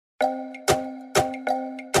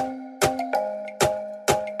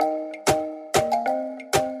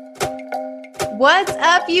What's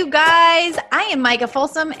up, you guys? I am Micah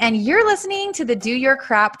Folsom, and you're listening to the Do Your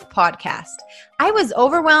Crap podcast. I was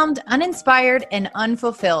overwhelmed, uninspired, and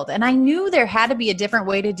unfulfilled, and I knew there had to be a different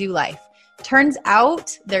way to do life. Turns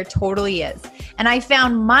out there totally is. And I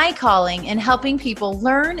found my calling in helping people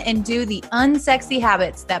learn and do the unsexy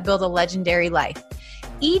habits that build a legendary life.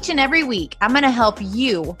 Each and every week, I'm going to help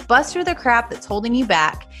you bust through the crap that's holding you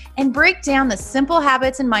back and break down the simple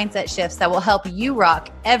habits and mindset shifts that will help you rock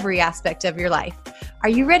every aspect of your life. Are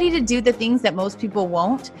you ready to do the things that most people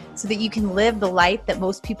won't so that you can live the life that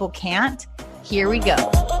most people can't? Here we go.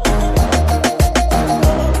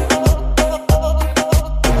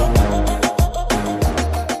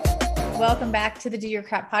 Welcome back to the Do Your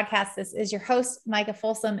Crap podcast. This is your host, Micah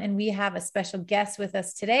Folsom, and we have a special guest with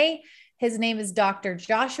us today. His name is Dr.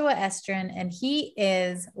 Joshua Estrin, and he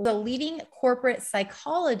is the leading corporate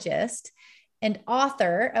psychologist and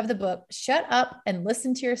author of the book, Shut Up and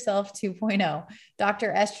Listen to Yourself 2.0.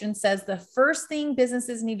 Dr. Estrin says the first thing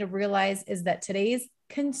businesses need to realize is that today's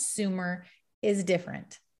consumer is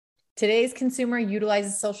different. Today's consumer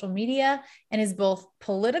utilizes social media and is both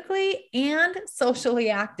politically and socially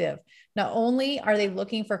active. Not only are they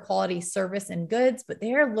looking for quality service and goods, but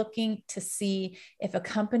they're looking to see if a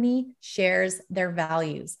company shares their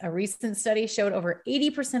values. A recent study showed over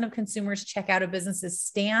 80% of consumers check out a business's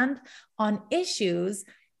stand on issues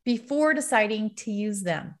before deciding to use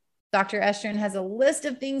them. Dr. Estrin has a list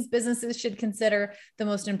of things businesses should consider. The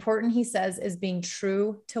most important, he says, is being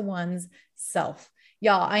true to one's self.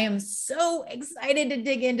 Y'all, I am so excited to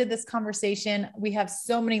dig into this conversation. We have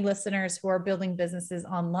so many listeners who are building businesses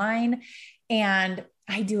online, and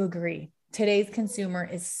I do agree. Today's consumer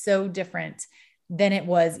is so different than it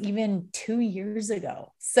was even 2 years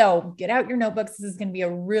ago. So get out your notebooks. This is going to be a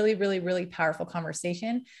really, really, really powerful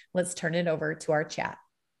conversation. Let's turn it over to our chat.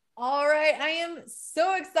 All right. I am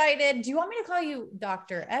so excited. Do you want me to call you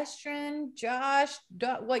Dr. Estrin, Josh?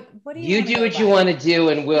 What do you You do what you want to do,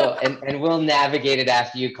 and we'll navigate it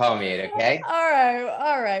after you call me it, okay?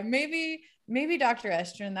 All right. Maybe Dr.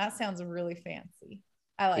 Estrin. That sounds really fancy.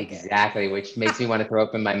 I like it. Exactly, which makes me want to throw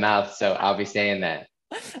open my mouth. So I'll be saying that.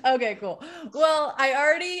 Okay, cool. Well, I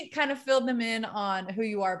already kind of filled them in on who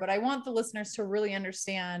you are, but I want the listeners to really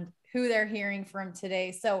understand who they're hearing from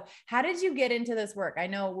today. So how did you get into this work? I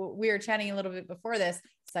know we were chatting a little bit before this,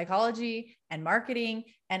 psychology and marketing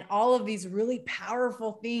and all of these really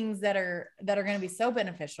powerful things that are going to be so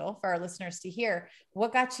beneficial for our listeners to hear.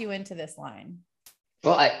 What got you into this line?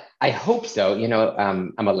 Well, I hope so. You know,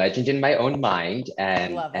 I'm a legend in my own mind,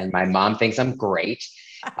 and my mom thinks I'm great.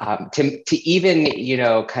 To even, you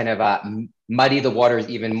know, kind of muddy the waters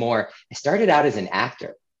even more, I started out as an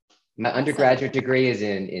actor. My undergraduate degree is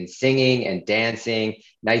in singing and dancing.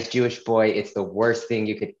 Nice Jewish boy. It's the worst thing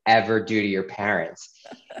you could ever do to your parents.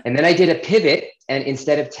 And then I did a pivot, and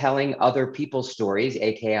instead of telling other people's stories,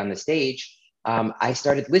 aka on the stage, I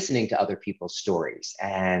started listening to other people's stories.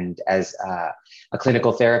 And as a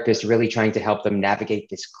clinical therapist, really trying to help them navigate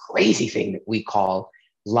this crazy thing that we call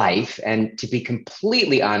life. And to be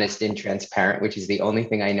completely honest and transparent, which is the only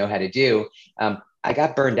thing I know how to do, I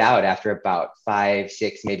got burned out after about 5,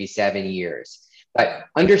 6, maybe 7 years. But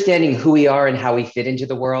understanding who we are and how we fit into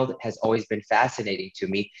the world has always been fascinating to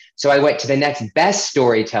me. So I went to the next best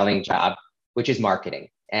storytelling job, which is marketing.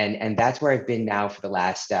 And that's where I've been now for the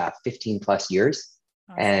last 15 plus years.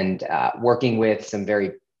 Awesome. And working with some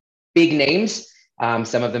very big names.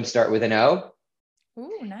 Some of them start with an O.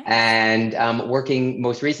 Ooh, nice. And working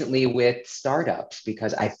most recently with startups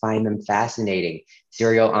because I find them fascinating.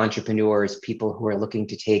 Serial entrepreneurs, people who are looking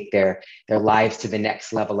to take their lives to the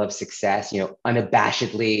next level of success, you know,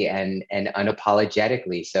 unabashedly and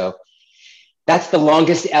unapologetically. So that's the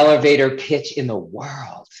longest elevator pitch in the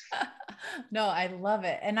world. No, I love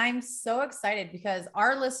it. And I'm so excited because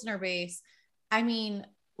our listener base, I mean,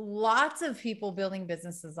 lots of people building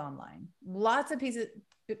businesses online, lots of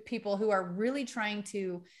people who are really trying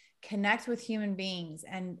to connect with human beings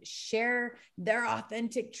and share their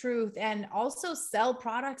authentic truth and also sell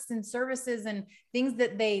products and services and things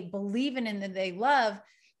that they believe in and that they love.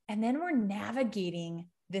 And then we're navigating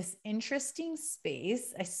this interesting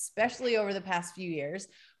space, especially over the past few years,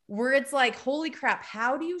 where it's like, holy crap,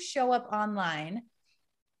 how do you show up online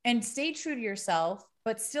and stay true to yourself,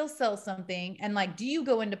 but still sell something? And like, do you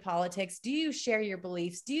go into politics? Do you share your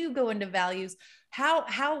beliefs? Do you go into values? How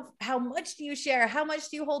much do you share? How much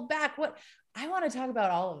do you hold back? What I want to talk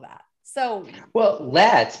about all of that. So, well,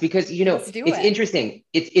 because, you know, it's interesting.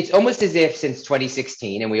 It's almost as if since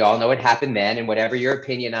 2016, and we all know what happened then, and whatever your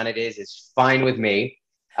opinion on it is fine with me.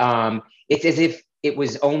 It's as if it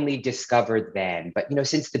was only discovered then. But,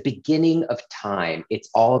 since the beginning of time, it's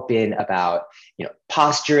all been about,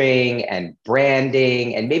 posturing and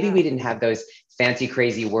branding. And maybe we didn't have those fancy,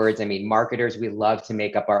 crazy words. I mean, marketers, we love to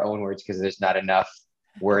make up our own words because there's not enough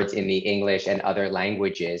words in the English and other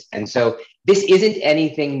languages. And so this isn't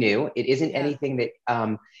anything new. It isn't anything that,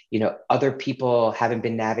 other people haven't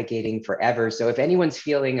been navigating forever. So if anyone's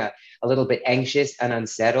feeling a little bit anxious and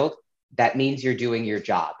unsettled, that means you're doing your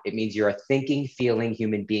job. It means you're a thinking, feeling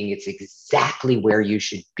human being. It's exactly where you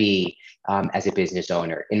should be as a business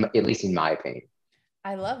owner, at least in my opinion.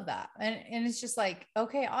 I love that. And it's just like,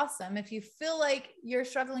 okay, awesome. If you feel like you're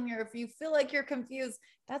struggling or if you feel like you're confused,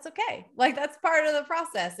 that's okay. Like that's part of the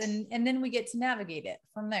process. And then we get to navigate it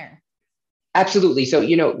from there. Absolutely. So,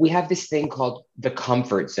 we have this thing called the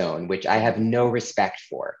comfort zone, which I have no respect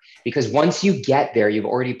for, because once you get there, you've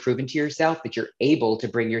already proven to yourself that you're able to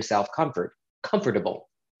bring yourself comfortable.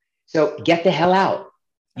 So get the hell out.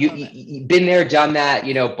 You've been there, done that,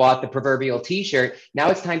 bought the proverbial t-shirt. Now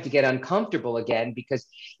it's time to get uncomfortable again, because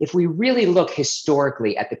if we really look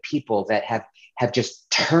historically at the people that have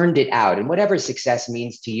just turned it out, and whatever success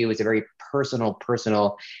means to you is a very personal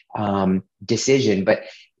decision, but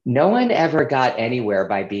no one ever got anywhere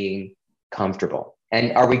by being comfortable.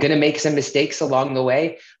 And are we going to make some mistakes along the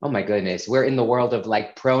way? Oh my goodness. We're in the world of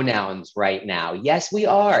like pronouns right now. Yes, we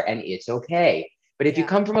are. And it's okay. But if you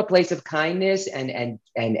come from a place of kindness and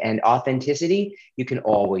authenticity, you can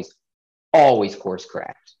always course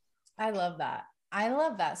correct. I love that. I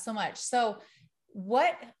love that so much. So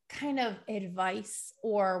what kind of advice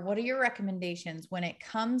or what are your recommendations when it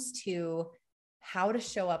comes to how to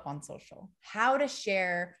show up on social, how to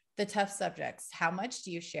share the tough subjects? How much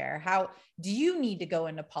do you share? How do you need to go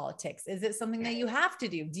into politics? Is it something that you have to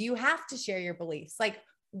do? Do you have to share your beliefs? Like,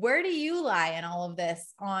 where do you lie in all of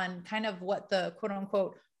this on kind of what the quote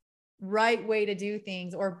unquote right way to do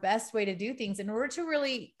things or best way to do things in order to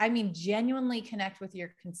really, genuinely connect with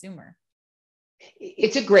your consumer?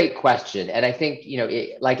 It's a great question. And I think,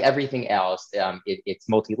 like everything else, it's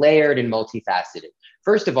multi-layered and multifaceted.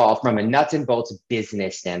 First of all, from a nuts and bolts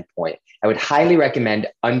business standpoint, I would highly recommend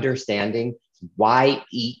understanding why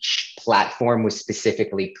each platform was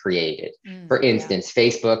specifically created. For instance,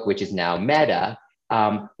 Facebook, which is now Meta,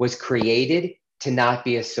 was created to not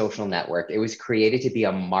be a social network. It was created to be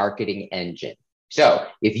a marketing engine. So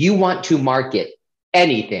if you want to market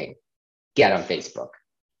anything, get on Facebook.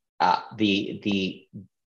 The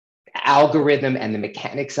algorithm and the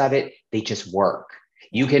mechanics of it, they just work.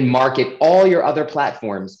 You can market all your other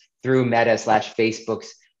platforms through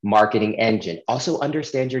Meta/Facebook's marketing engine. Also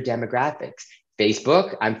understand your demographics.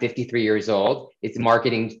 Facebook, I'm 53 years old. It's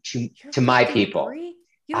marketing to my people.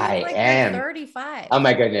 You look like you're 35. Oh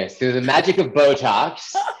my goodness. Through the magic of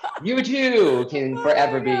Botox, you too can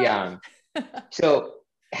forever be young. So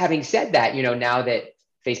having said that, now that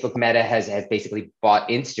Facebook Meta has basically bought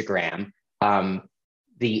Instagram,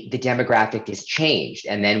 the demographic has changed.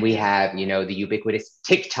 And then we have, the ubiquitous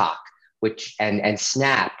TikTok, and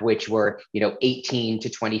Snap, which were, 18 to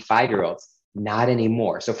 25-year-olds. Not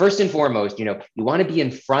anymore. So first and foremost, you want to be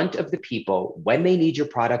in front of the people when they need your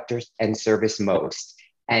product and service most.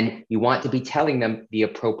 And you want to be telling them the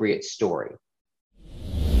appropriate story.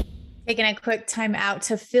 Taking a quick time out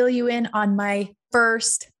to fill you in on my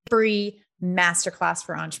first free masterclass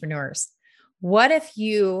for entrepreneurs. What if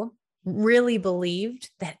you really believed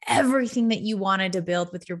that everything that you wanted to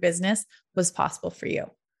build with your business was possible for you?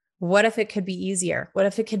 What if it could be easier? What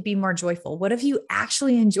if it could be more joyful? What if you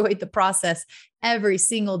actually enjoyed the process every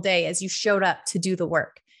single day as you showed up to do the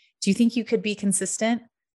work? Do you think you could be consistent?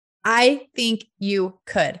 I think you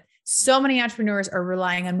could. So many entrepreneurs are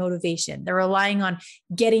relying on motivation. They're relying on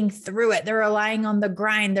getting through it. They're relying on the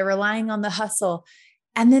grind. They're relying on the hustle.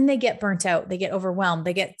 And then they get burnt out. They get overwhelmed.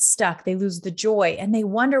 They get stuck. They lose the joy and they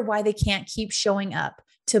wonder why they can't keep showing up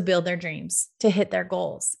to build their dreams, to hit their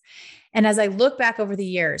goals. And as I look back over the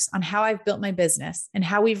years on how I've built my business and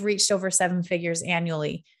how we've reached over 7 figures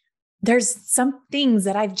annually, there's some things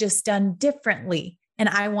that I've just done differently. And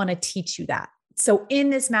I want to teach you that. So in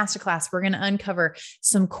this masterclass, we're going to uncover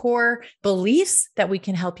some core beliefs that we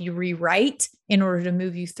can help you rewrite in order to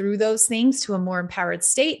move you through those things to a more empowered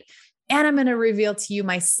state. And I'm going to reveal to you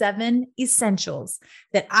my 7 essentials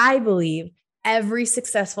that I believe every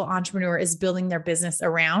successful entrepreneur is building their business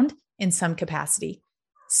around in some capacity.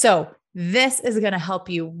 So this is going to help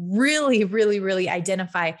you really, really, really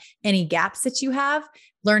identify any gaps that you have,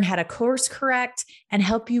 learn how to course correct, and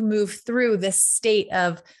help you move through this state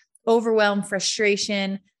of overwhelm,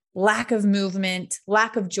 frustration, lack of movement,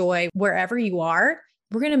 lack of joy, wherever you are.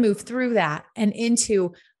 We're going to move through that and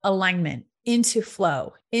into alignment, into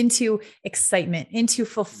flow, into excitement, into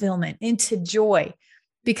fulfillment, into joy,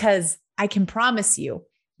 because I can promise you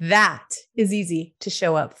that is easy to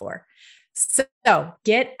show up for. So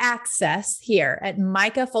get access here at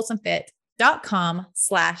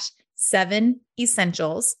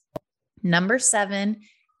micahfolsomfit.com/7essentials, number 7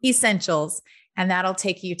 essentials. And that'll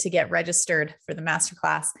take you to get registered for the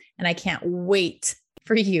masterclass. And I can't wait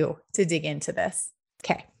for you to dig into this.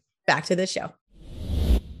 Okay, back to the show.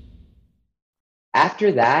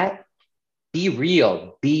 After that, be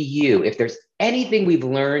real, be you. If there's anything we've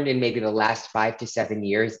learned in maybe the last 5 to 7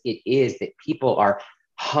 years, it is that people are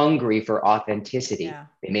hungry for authenticity. Yeah.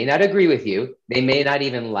 They may not agree with you. They may not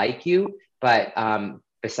even like you, but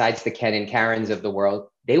besides the Ken and Karens of the world,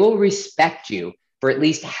 they will respect you for at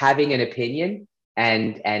least having an opinion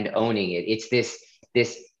and owning it. It's this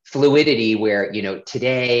fluidity where,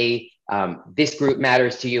 today this group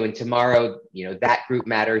matters to you and tomorrow, that group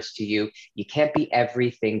matters to you. You can't be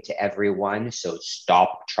everything to everyone. So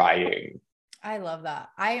stop trying. I love that.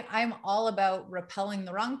 I'm all about repelling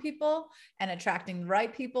the wrong people and attracting the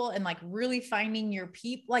right people and like really finding your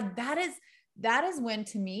people. Like that is when,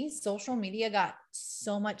 to me, social media got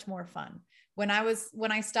so much more fun. When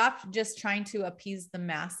I stopped just trying to appease the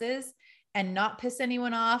masses and not piss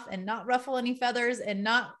anyone off and not ruffle any feathers and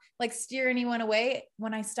not like steer anyone away.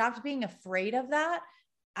 When I stopped being afraid of that,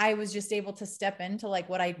 I was just able to step into like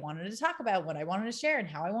what I wanted to talk about, what I wanted to share and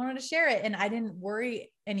how I wanted to share it. And I didn't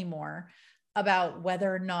worry anymore about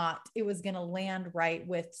whether or not it was going to land right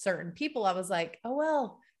with certain people. I was like, oh,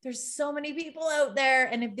 well, there's so many people out there.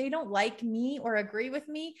 And if they don't like me or agree with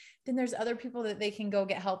me, then there's other people that they can go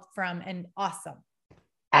get help from. And awesome.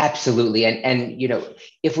 Absolutely. And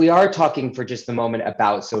if we are talking for just a moment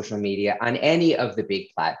about social media on any of the big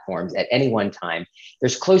platforms at any one time,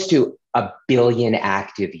 there's close to 1 billion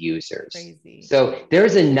active users. Crazy. So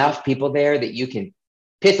there's enough people there that you can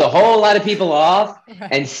piss a whole lot of people off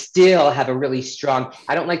and still have a really strong,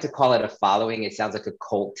 I don't like to call it a following. It sounds like a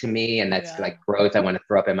cult to me. And that's like growth I want to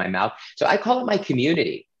throw up in my mouth. So I call it my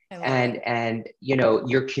community. And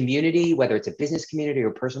your community, whether it's a business community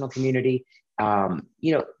or personal community,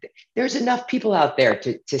 there's enough people out there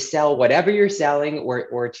to sell whatever you're selling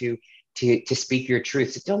or to speak your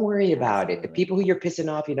truth. So don't worry about it. The people who you're pissing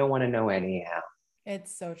off, you don't want to know anyhow.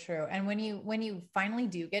 It's so true. And when you finally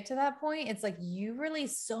do get to that point, it's like you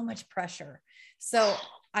release so much pressure. So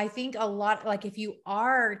I think a lot, like if you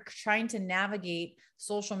are trying to navigate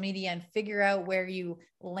social media and figure out where you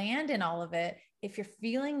land in all of it, if you're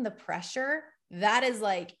feeling the pressure, that is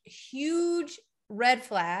like huge red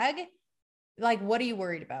flag. Like, what are you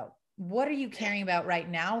worried about? What are you caring about right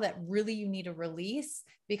now that really you need to release?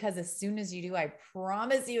 Because as soon as you do, I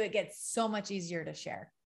promise you, it gets so much easier to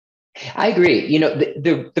share. I agree.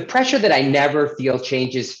 The pressure that I never feel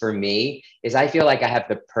changes for me is I feel like I have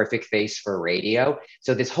the perfect face for radio.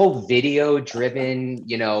 So this whole video driven,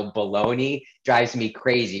 baloney drives me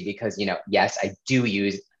crazy because, yes, I do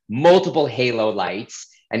use multiple halo lights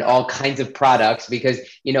and all kinds of products because,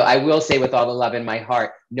 I will say with all the love in my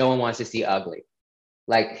heart, no one wants to see ugly.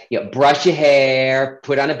 Like, brush your hair,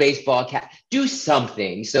 put on a baseball cap, do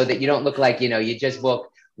something so that you don't look like, you just woke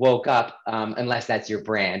up, unless that's your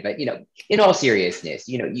brand. But, in all seriousness,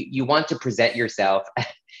 you want to present yourself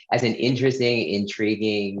as an interesting,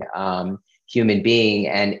 intriguing human being.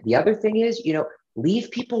 And the other thing is,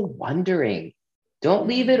 leave people wondering. Don't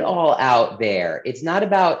leave it all out there. It's not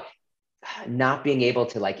about not being able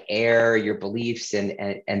to like air your beliefs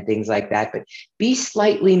and things like that, but be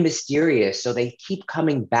slightly mysterious so they keep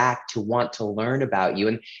coming back to want to learn about you.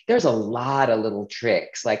 And there's a lot of little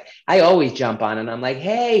tricks. Like I always jump on and I'm like,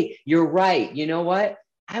 hey, you're right. You know what?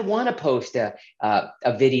 I want to post a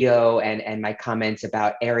video and my comments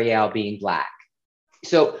about Ariel being Black.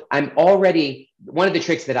 So I'm already, one of the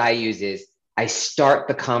tricks that I use is I start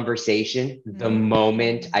the conversation the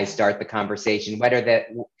moment I start the conversation,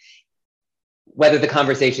 whether the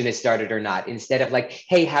conversation is started or not, instead of like,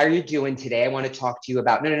 hey, how are you doing today? I want to talk to you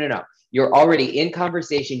about, no. You're already in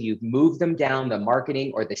conversation. You've moved them down the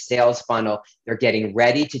marketing or the sales funnel. They're getting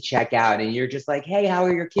ready to check out. And you're just like, hey, how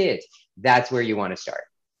are your kids? That's where you want to start.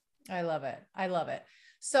 I love it.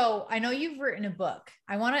 So I know you've written a book.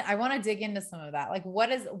 I want to dig into some of that. Like,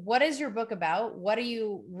 what is your book about? What are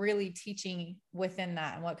you really teaching within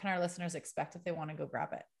that? And what can our listeners expect if they want to go grab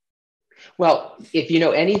it? Well, if you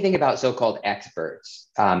know anything about so-called experts,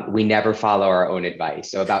 we never follow our own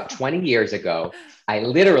advice. So about 20 years ago, I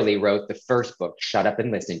literally wrote the first book, Shut Up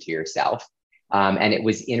and Listen to Yourself. And it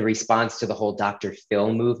was in response to the whole Dr.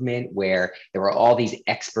 Phil movement, where there were all these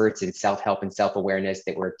experts in self-help and self-awareness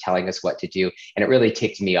that were telling us what to do. And it really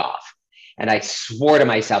ticked me off. And I swore to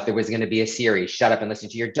myself there was going to be a series, shut up and listen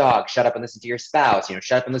to your dog, shut up and listen to your spouse,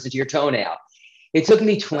 shut up and listen to your toenail. It took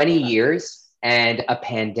me 20 years and a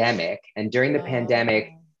pandemic. And during the pandemic,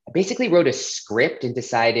 I basically wrote a script and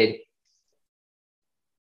decided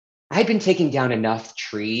I'd been taking down enough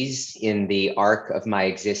trees in the arc of my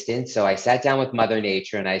existence. So I sat down with Mother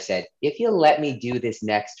Nature and I said, if you'll let me do this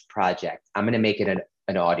next project, I'm going to make it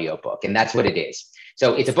an audio book. And that's what it is.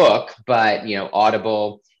 So it's a book, but,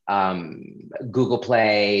 Audible, Google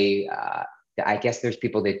Play, I guess there's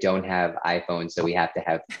people that don't have iPhones, so we have to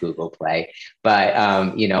have Google Play, but,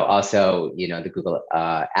 also, the Google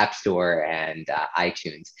App Store and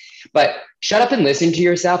iTunes. But shut up and listen to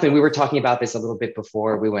yourself. And we were talking about this a little bit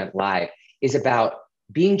before we went live, is about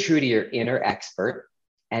being true to your inner expert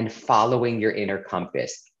and following your inner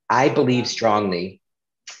compass. I believe strongly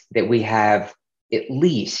that we have at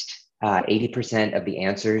least 80% of the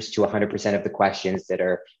answers to 100% of the questions that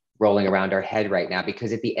are rolling around our head right now,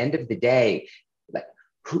 because at the end of the day, like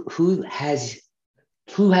who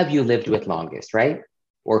have you lived with longest, right?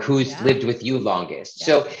 Or who's lived with you longest?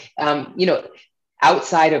 So,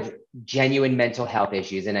 outside of genuine mental health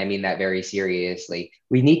issues, and I mean that very seriously,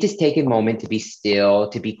 we need to take a moment to be still,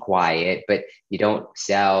 to be quiet, but you don't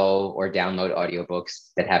sell or download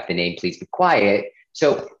audiobooks that have the name Please Be Quiet.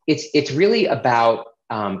 So it's really about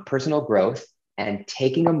personal growth and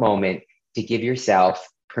taking a moment to give yourself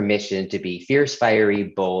permission to be fierce, fiery,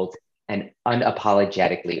 bold, and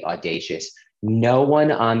unapologetically audacious. No one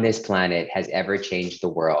on this planet has ever changed the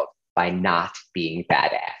world by not being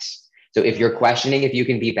badass. So if you're questioning if you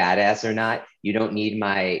can be badass or not, you don't need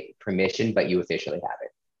my permission, but you officially have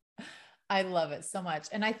it. I love it so much.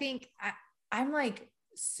 And I think I'm like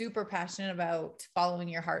super passionate about following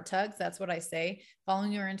your heart tugs. That's what I say.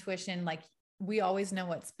 Following your intuition. Like, we always know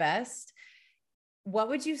what's best. What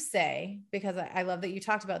would you say, because I love that you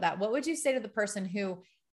talked about that. What would you say to the person who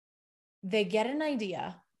they get an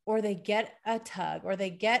idea or they get a tug or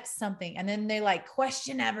they get something and then they like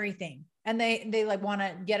question everything and they like want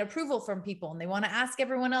to get approval from people and they want to ask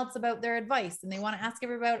everyone else about their advice and they want to ask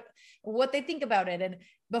everybody about what they think about it. And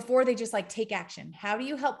before they just like take action, how do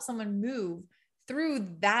you help someone move through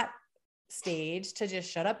that stage to just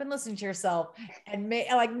shut up and listen to yourself and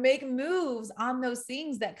make moves on those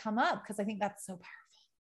things that come up? Because I think that's so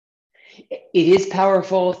powerful. It is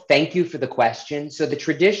powerful. Thank you for the question. So the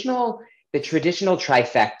traditional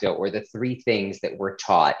trifecta, or the three things that we're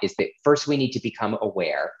taught, is that first we need to become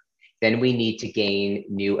aware, then we need to gain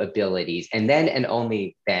new abilities, and then and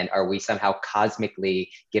only then are we somehow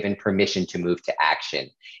cosmically given permission to move to action.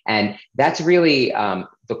 And that's really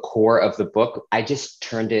the core of the book. I just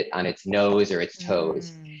turned it on its nose or its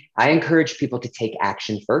toes. I encourage people to take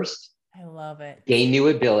action first. I love it. Gain new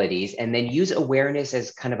abilities, and then use awareness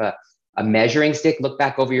as kind of a measuring stick. Look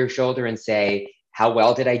back over your shoulder and say, how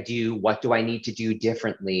well did I do? What do I need to do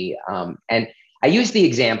differently? And I use the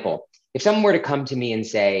example. If someone were to come to me and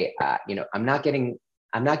say, I'm not getting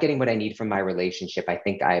what I need from my relationship. I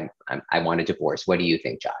think I want a divorce. What do you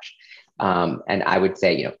think, Josh? And I would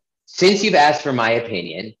say, since you've asked for my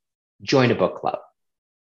opinion, join a book club.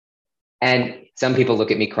 And some people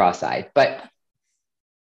look at me cross-eyed, but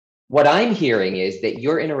what I'm hearing is that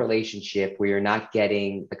you're in a relationship where you're not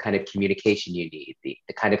getting the kind of communication you need, the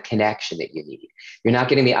kind of connection that you need. You're not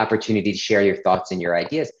getting the opportunity to share your thoughts and your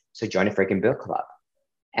ideas. So join a freaking book club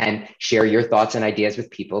and share your thoughts and ideas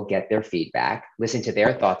with people, get their feedback, listen to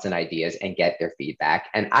their thoughts and ideas and get their feedback.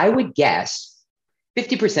 And I would guess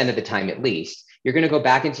 50% of the time, at least, you're going to go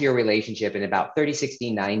back into your relationship in about 30,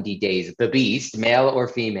 60, 90 days. The beast, male or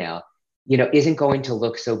female, isn't going to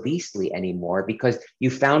look so beastly anymore because you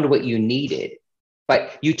found what you needed,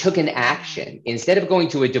 but you took an action. Instead of going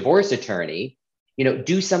to a divorce attorney,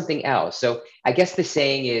 do something else. So I guess the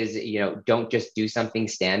saying is, don't just do something,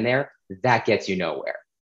 stand there. That gets you nowhere.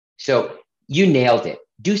 So you nailed it.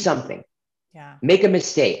 Do something. Yeah. Make a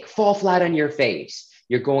mistake, fall flat on your face.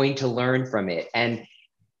 You're going to learn from it. And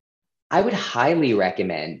I would highly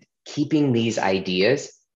recommend keeping these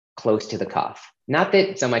ideas close to the cuff. Not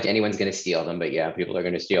that so much anyone's going to steal them, but yeah, people are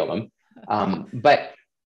going to steal them. But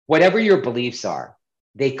whatever your beliefs are,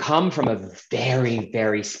 they come from a very,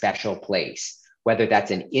 very special place. Whether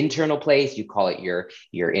that's an internal place, you call it your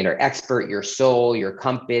inner expert, your soul, your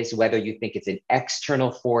compass, whether you think it's an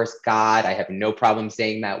external force, God, I have no problem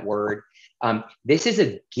saying that word. This is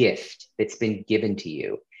a gift that's been given to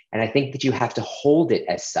you. And I think that you have to hold it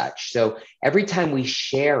as such. So every time we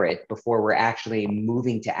share it before we're actually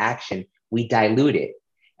moving to action, we dilute it.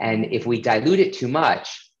 And if we dilute it too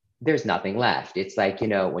much, there's nothing left. It's like,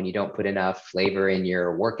 when you don't put enough flavor in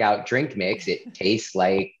your workout drink mix, it tastes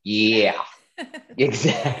like, yeah.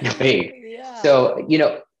 Exactly. Yeah. So,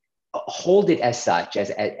 hold it as such,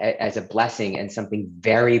 as a blessing and something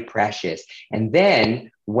very precious. And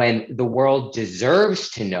then when the world deserves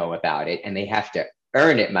to know about it and they have to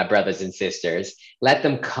earn it, my brothers and sisters, let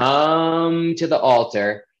them come to the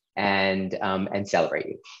altar and celebrate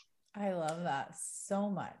you. I love that so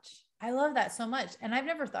much. I love that so much. And I've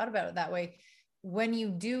never thought about it that way. When you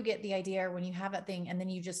do get the idea or when you have that thing and then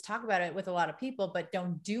you just talk about it with a lot of people, but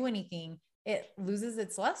don't do anything, it loses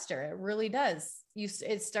its luster. It really does.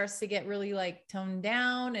 It starts to get really like toned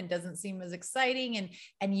down and doesn't seem as exciting.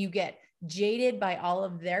 And you get jaded by all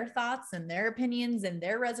of their thoughts and their opinions and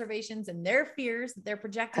their reservations and their fears that they're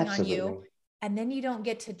projecting Absolutely. on you. And then you don't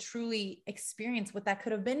get to truly experience what that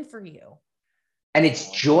could have been for you. And it's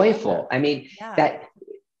joyful. I mean, that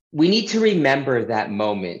we need to remember that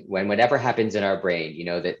moment when whatever happens in our brain,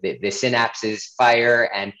 the synapses fire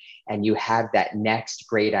and you have that next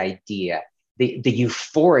great idea, the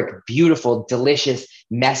euphoric, beautiful, delicious,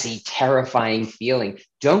 messy, terrifying feeling.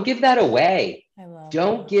 Don't give that away.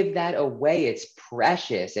 Don't give that away. It's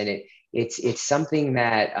precious. And it's something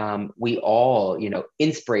that we all,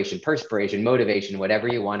 inspiration, perspiration, motivation, whatever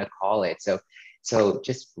you want to call it. So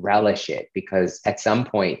just relish it, because at some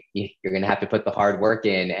point you're going to have to put the hard work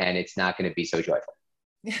in and it's not going to be so joyful.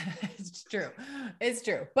 It's true. It's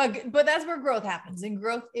true. But that's where growth happens, and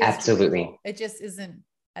growth is absolutely joyful. It just isn't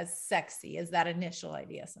as sexy as that initial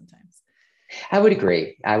idea sometimes. I would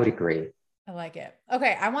agree. I like it.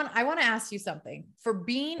 Okay. I want to ask you something. For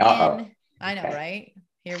being I know, right?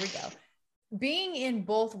 Here we go. Being in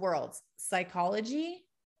both worlds, psychology,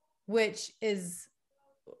 which is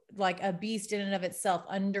like a beast in and of itself,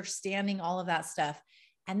 understanding all of that stuff,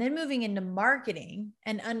 and then moving into marketing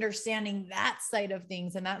and understanding that side of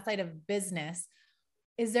things and that side of business.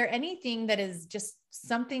 Is there anything that is just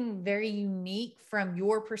something very unique from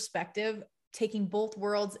your perspective, taking both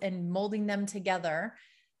worlds and molding them together,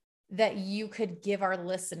 that you could give our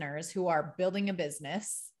listeners who are building a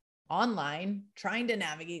business online, trying to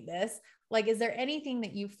navigate this? Like, is there anything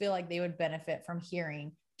that you feel like they would benefit from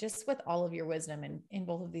hearing, just with all of your wisdom in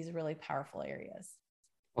both of these really powerful areas?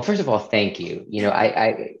 Well, first of all, thank you.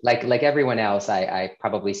 I like everyone else, I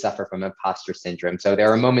probably suffer from imposter syndrome. So there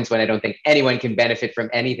are moments when I don't think anyone can benefit from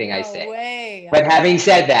anything I say. Way. But having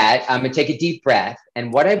said that, I'm gonna take a deep breath.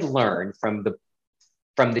 And what I've learned from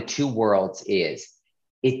the two worlds is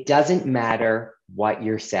it doesn't matter what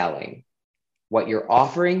you're selling. What you're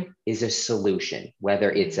offering is a solution, whether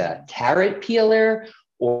it's a carrot peeler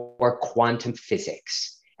or quantum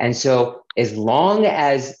physics. And so as long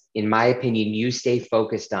as, in my opinion, you stay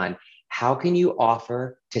focused on how can you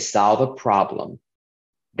offer to solve a problem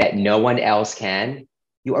that no one else can,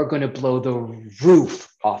 you are going to blow the roof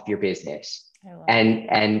off your business.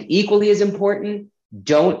 And equally as important,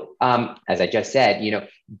 don't, as I just said,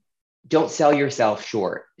 don't sell yourself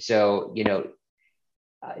short. So,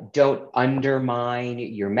 don't undermine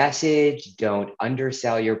your message, don't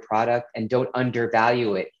undersell your product, and don't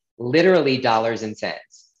undervalue it. Literally dollars and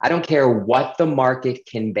cents. I don't care what the market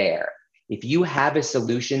can bear. If you have a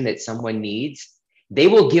solution that someone needs, they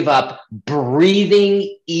will give up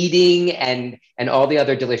breathing, eating, and all the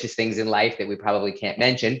other delicious things in life that we probably can't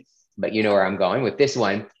mention, but you know where I'm going with this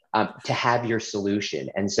one, to have your solution.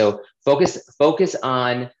 And so focus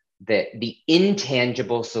on the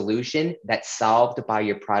intangible solution that's solved by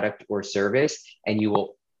your product or service, and you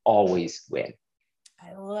will always win.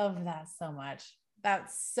 I love that so much.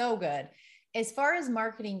 That's so good. As far as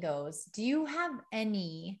marketing goes, do you have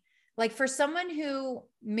any, like, for someone who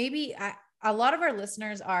maybe a lot of our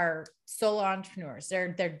listeners are solo entrepreneurs,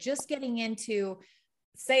 they're just getting into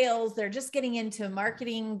sales, they're just getting into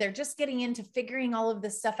marketing, they're just getting into figuring all of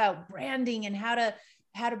this stuff out, branding, and how to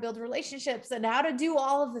build relationships and how to do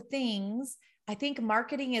all of the things. I think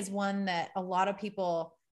marketing is one that a lot of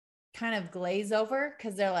people kind of glaze over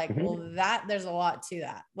because they're like, well, there's a lot to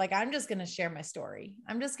that. Like, I'm just going to share my story.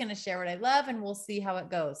 I'm just going to share what I love and we'll see how it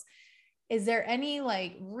goes. Is there any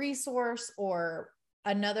like resource or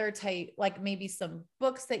another type, like maybe some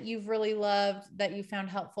books that you've really loved that you found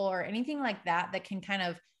helpful, or anything like that can kind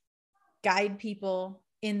of guide people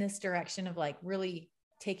in this direction of like really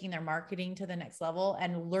taking their marketing to the next level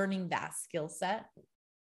and learning that skill set?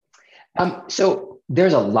 So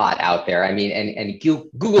there's a lot out there. I mean, and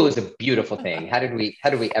Google is a beautiful thing. How did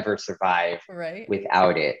we ever survive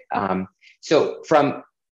without it? So from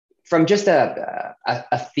just a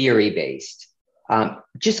theory based,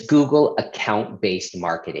 just Google account-based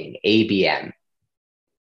marketing, ABM.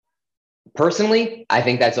 Personally, I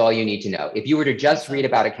think that's all you need to know. If you were to just read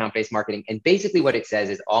about account-based marketing, and basically what it says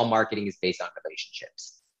is all marketing is based on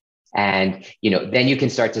relationships. And, then you can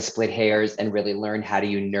start to split hairs and really learn how do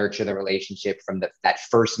you nurture the relationship from that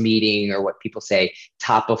first meeting, or what people say,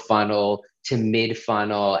 top of funnel to mid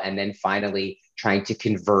funnel. And then finally trying to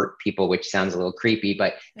convert people, which sounds a little creepy,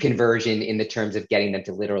 but conversion in the terms of getting them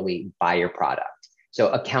to literally buy your product. So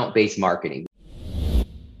account-based marketing.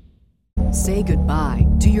 Say goodbye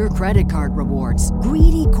to your credit card rewards.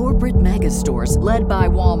 Greedy corporate mega stores, led by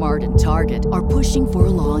Walmart and Target, are pushing for a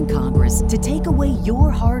law in Congress to take away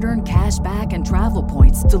your hard-earned cash back and travel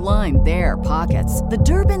points to line their pockets. The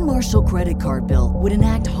Durbin-Marshall credit card bill would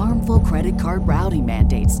enact harmful credit card routing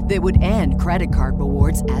mandates that would end credit card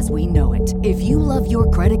rewards as we know it. If you love your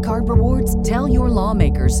credit card rewards, tell your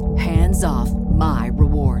lawmakers, hands off my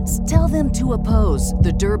rewards. Tell them to oppose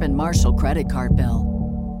the Durbin-Marshall credit card bill.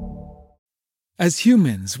 As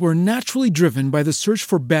humans, we're naturally driven by the search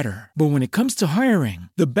for better. But when it comes to hiring,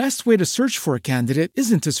 the best way to search for a candidate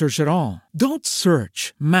isn't to search at all. Don't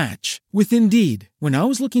search, match with Indeed. When I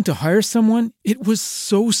was looking to hire someone, it was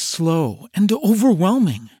so slow and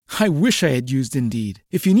overwhelming. I wish I had used Indeed.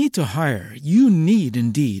 If you need to hire, you need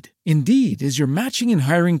Indeed. Indeed is your matching and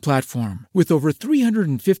hiring platform with over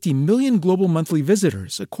 350 million global monthly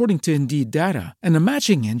visitors, according to Indeed data, and a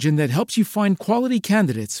matching engine that helps you find quality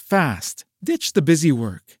candidates fast. Ditch the busy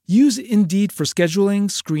work. Use Indeed for scheduling,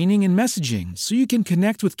 screening, and messaging so you can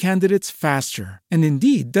connect with candidates faster. And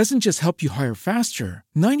Indeed doesn't just help you hire faster.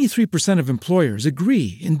 93% of employers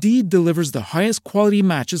agree Indeed delivers the highest quality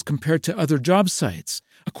matches compared to other job sites,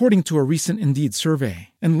 according to a recent Indeed survey.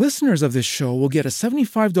 And listeners of this show will get a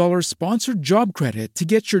 $75 sponsored job credit to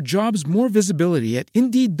get your jobs more visibility at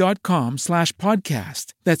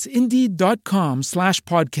Indeed.com/podcast. That's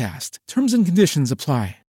Indeed.com/podcast. Terms and conditions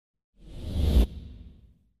apply.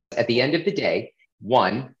 At the end of the day,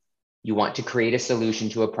 one, you want to create a solution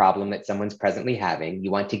to a problem that someone's presently having.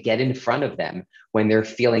 You want to get in front of them when they're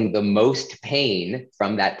feeling the most pain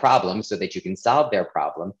from that problem so that you can solve their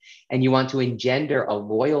problem. And you want to engender a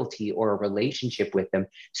loyalty or a relationship with them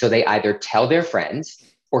so they either tell their friends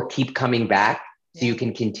or keep coming back so you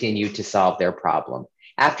can continue to solve their problem.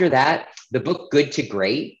 After that, the book Good to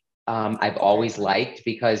Great, I've always liked,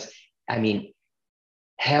 because,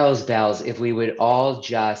 hell's bells, if we would all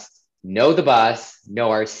just know the bus,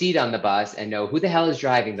 know our seat on the bus, and know who the hell is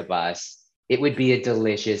driving the bus, it would be a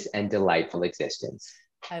delicious and delightful existence.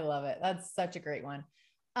 I love it. That's such a great one.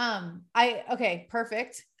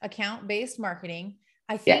 Perfect. Account-based marketing.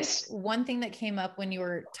 I think one thing that came up when you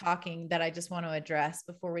were talking that I just want to address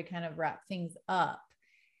before we kind of wrap things up,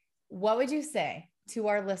 what would you say to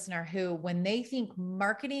our listener who, when they think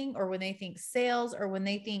marketing, or when they think sales, or when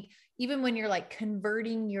they think, even when you're like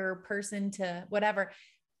converting your person to whatever,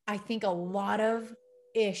 I think a lot of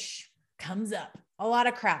ish comes up, a lot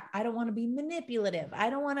of crap. I don't want to be manipulative. I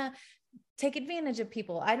don't want to take advantage of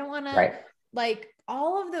people. I don't want to like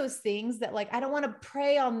all of those things that, like, I don't want to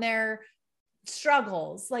prey on their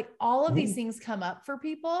struggles. Like all of these things come up for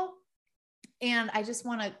people. And I just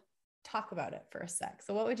want to talk about it for a sec.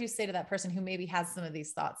 So what would you say to that person who maybe has some of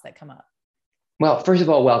these thoughts that come up? Well, first of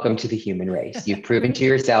all, welcome to the human race. You've proven to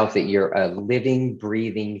yourself that you're a living,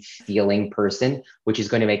 breathing, feeling person, which is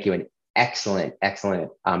going to make you an excellent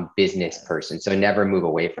business person. So never move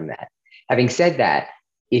away from that. Having said that,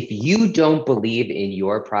 if you don't believe in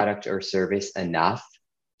your product or service enough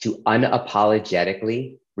to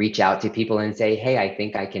unapologetically reach out to people and say, hey, I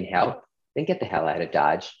think I can help, then get the hell out of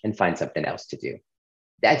Dodge and find something else to do.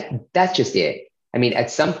 That's just it. At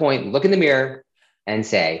some point, look in the mirror and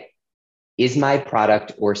say, is my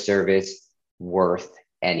product or service worth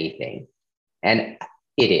anything? And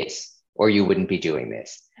it is, or you wouldn't be doing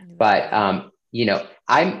this. But,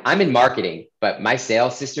 I'm in marketing, but my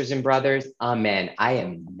sales sisters and brothers, oh man, I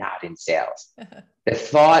am not in sales. The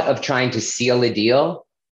thought of trying to seal a deal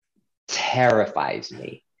terrifies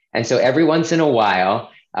me. And so every once in a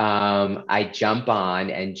while, I jump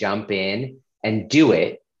on and jump in and do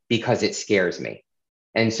it because it scares me.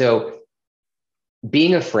 And so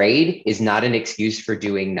being afraid is not an excuse for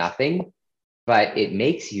doing nothing, but it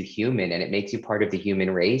makes you human and it makes you part of the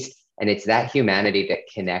human race. And it's that humanity that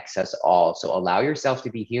connects us all. So allow yourself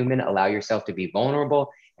to be human, allow yourself to be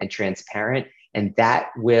vulnerable and transparent, and that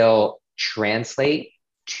will translate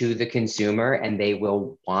to the consumer and they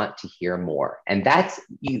will want to hear more. And that's,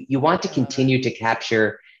 you want to continue to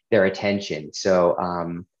capture their attention. So,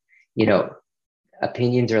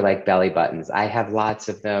 opinions are like belly buttons. I have lots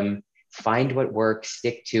of them. Find what works,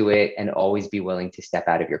 stick to it, and always be willing to step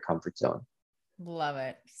out of your comfort zone. Love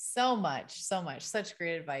it so much. Such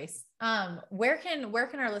great advice. Where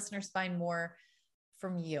can our listeners find more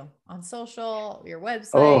from you on social, your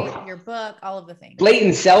website, your book, all of the things?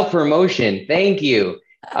 Blatant self-promotion. Thank you.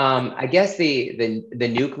 I guess the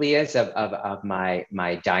nucleus of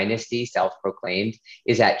my dynasty, self-proclaimed,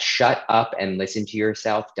 is at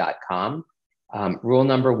shutupandlistentoyourself.com. Rule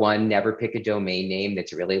number one, never pick a domain name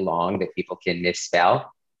that's really long that people can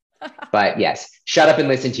misspell. But yes,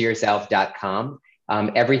 shutupandlistentoyourself.com.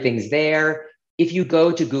 Everything's there. If you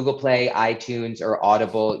go to Google Play, iTunes, or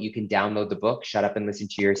Audible, you can download the book, Shut Up and Listen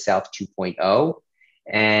to Yourself 2.0.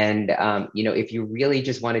 And, if you really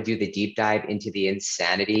just want to do the deep dive into the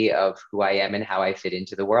insanity of who I am and how I fit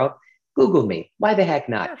into the world, Google me. Why the heck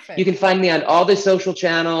not? Perfect. You can find me on all the social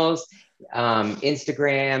channels,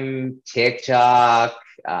 Instagram, TikTok,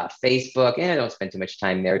 Facebook, and I don't spend too much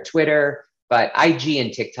time there, Twitter, but IG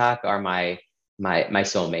and TikTok are my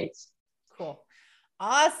soulmates. Cool.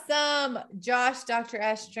 Awesome. Josh, Dr.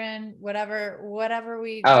 Estrin, whatever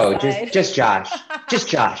we decide. just Josh, just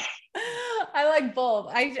Josh. I like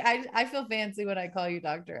both. I feel fancy when I call you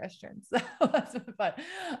Dr. Estrin. So that's fun.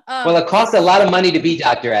 Well, it costs a lot of money to be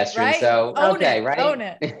Dr. Estrin. Right? So, right? Own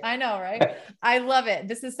it. I know, right? I love it.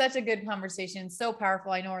 This is such a good conversation. So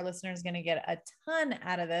powerful. I know our listeners are going to get a ton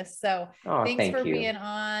out of this. So thanks for being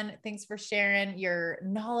on. Thanks for sharing your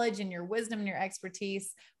knowledge and your wisdom and your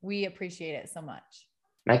expertise. We appreciate it so much.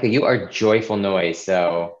 Micah, you are joyful noise.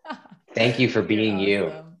 So thank you for being awesome.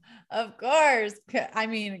 You. Of course. I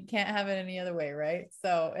mean, can't have it any other way, right?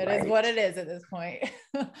 So it is what it is at this point.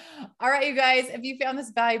 All right, you guys, if you found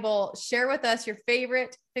this valuable, share with us your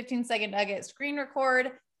favorite 15-second nugget, screen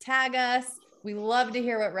record, tag us. We love to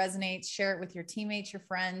hear what resonates. Share it with your teammates, your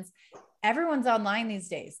friends. Everyone's online these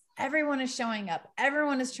days. Everyone is showing up.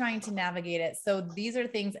 Everyone is trying to navigate it. So these are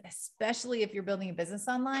things, especially if you're building a business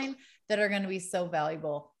online, that are going to be so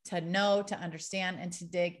valuable to know, to understand, and to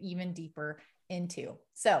dig even deeper into.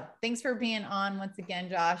 So thanks for being on once again,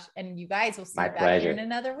 Josh, and you guys will see you back here in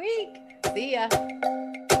another week. See ya.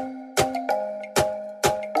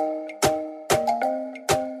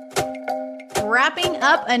 Wrapping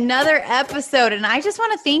up another episode, and I just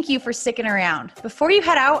want to thank you for sticking around. Before you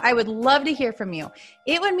head out, I would love to hear from you.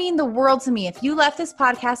 It would mean the world to me if you left this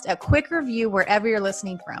podcast a quick review wherever you're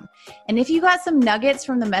listening from. And if you got some nuggets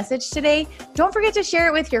from the message today, don't forget to share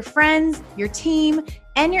it with your friends, your team,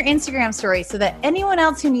 and your Instagram story so that anyone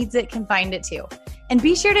else who needs it can find it too. And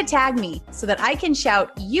be sure to tag me so that I can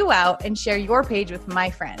shout you out and share your page with my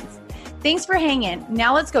friends. Thanks for hanging.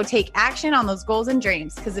 Now let's go take action on those goals and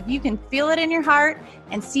dreams, because if you can feel it in your heart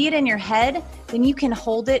and see it in your head, then you can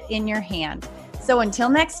hold it in your hand. So until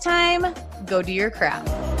next time, go do your crap.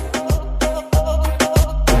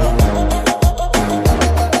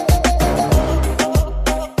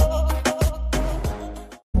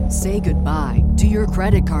 Say goodbye to your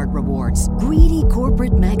credit card rewards. Greedy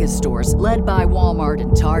corporate mega stores, led by Walmart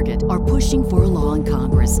and Target, are pushing for a law in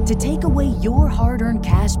Congress to take away your hard-earned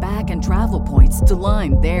cash back and travel points to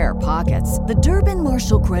line their pockets. The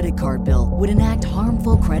Durbin-Marshall credit card bill would enact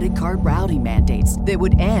harmful credit card routing mandates that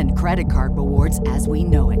would end credit card rewards as we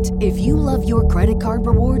know it. If you love your credit card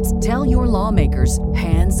rewards, tell your lawmakers,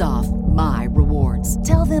 hands off my rewards.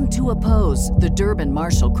 Tell them to oppose the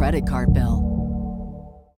Durbin-Marshall credit card bill.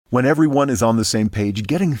 When everyone is on the same page,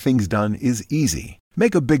 getting things done is easy.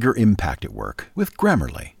 Make a bigger impact at work with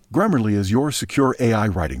Grammarly. Grammarly is your secure AI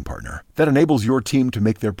writing partner that enables your team to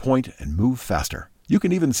make their point and move faster. You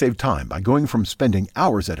can even save time by going from spending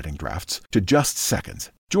hours editing drafts to just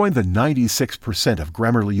seconds. Join the 96% of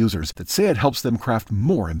Grammarly users that say it helps them craft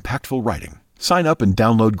more impactful writing. Sign up and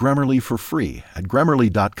download Grammarly for free at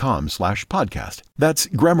Grammarly.com/podcast. That's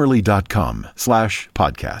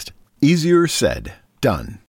Grammarly.com/podcast. Easier said, done.